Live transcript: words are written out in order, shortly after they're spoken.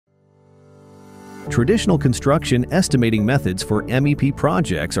Traditional construction estimating methods for MEP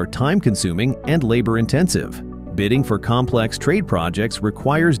projects are time-consuming and labor-intensive. Bidding for complex trade projects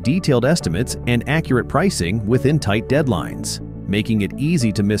requires detailed estimates and accurate pricing within tight deadlines, making it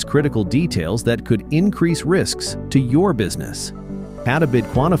easy to miss critical details that could increase risks to your business. PataBid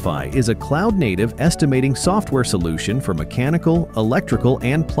Quantify is a cloud-native estimating software solution for mechanical, electrical,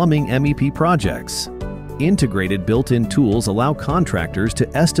 and plumbing MEP projects. Integrated built-in tools allow contractors to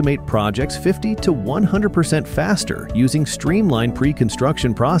estimate projects 50 to 100% faster using streamlined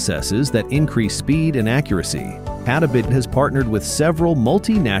pre-construction processes that increase speed and accuracy. PataBid has partnered with several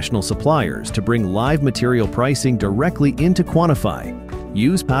multinational suppliers to bring live material pricing directly into Quantify.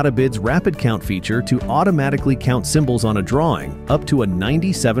 Use PataBid's Rapid Count feature to automatically count symbols on a drawing up to a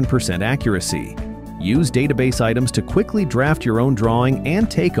 97% accuracy. Use database items to quickly draft your own drawing and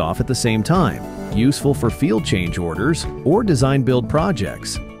Takeoff at the same time. Useful for field change orders or design-build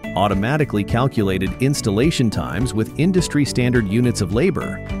projects. Automatically calculated installation times with industry-standard units of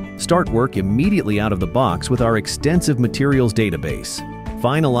labor. Start work immediately out of the box with our extensive materials database.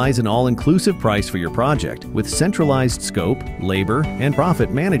 Finalize an all-inclusive price for your project with centralized scope, labor, and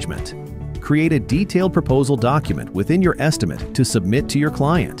profit management. Create a detailed proposal document within your estimate to submit to your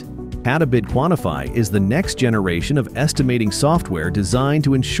client. PataBid Quantify is the next generation of estimating software designed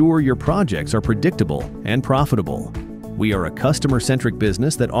to ensure your projects are predictable and profitable. We are a customer-centric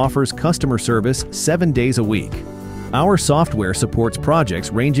business that offers customer service 7 days a week. Our software supports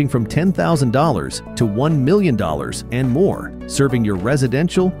projects ranging from $10,000 to $1 million and more, serving your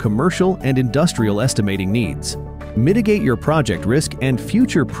residential, commercial, and industrial estimating needs. Mitigate your project risk and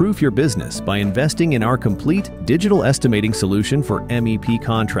future-proof your business by investing in our complete digital estimating solution for MEP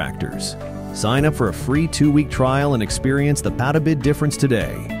contractors. Sign up for a free 2-week trial and experience the PataBid difference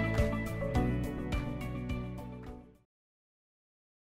today.